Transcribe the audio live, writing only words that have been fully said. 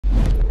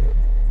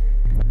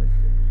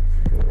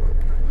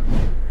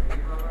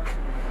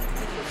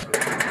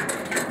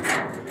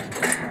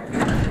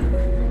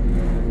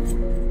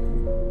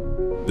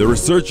The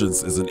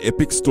Resurgence is an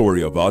epic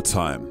story of our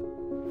time.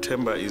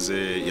 Themba is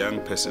a young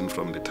person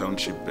from the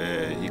township.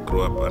 He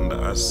grew up under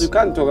us. You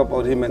can't talk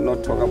about him and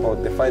not talk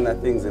about the finer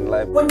things in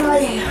life. When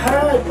I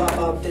heard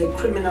about the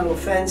criminal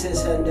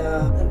offenses and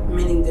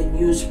meaning the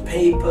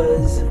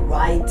newspapers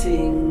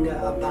writing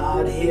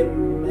about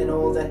him and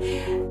all that,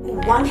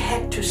 one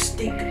had to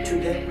stick to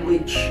that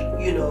which,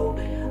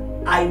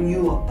 I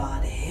knew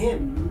about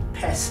him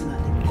personally.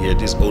 He had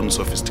his own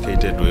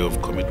sophisticated way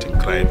of committing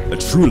crime. A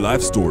true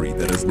life story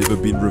that has never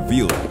been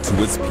revealed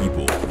to its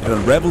people. It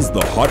unravels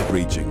the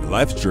heart-raging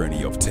life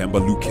journey of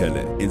Themba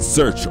Lukhele in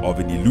search of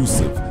an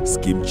elusive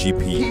Skeem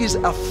GP. He is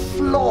a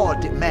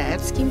flawed man.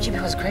 Skeem GP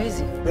was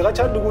crazy.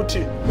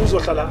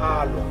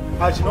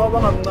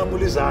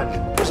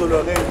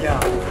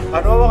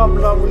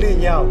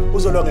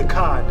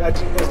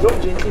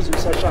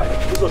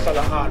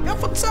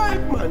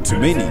 To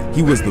many,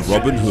 he was the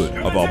Robin Hood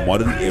of our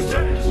modern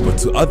era, but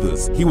to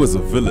others, he was a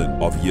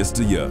villain of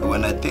yesteryear.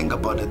 When I think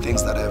about the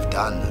things that I've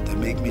done, they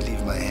make me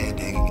leave my head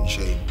hanging in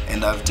shame.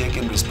 And I've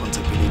taken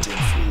responsibility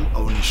and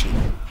full ownership.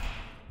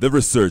 The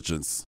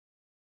Resurgence.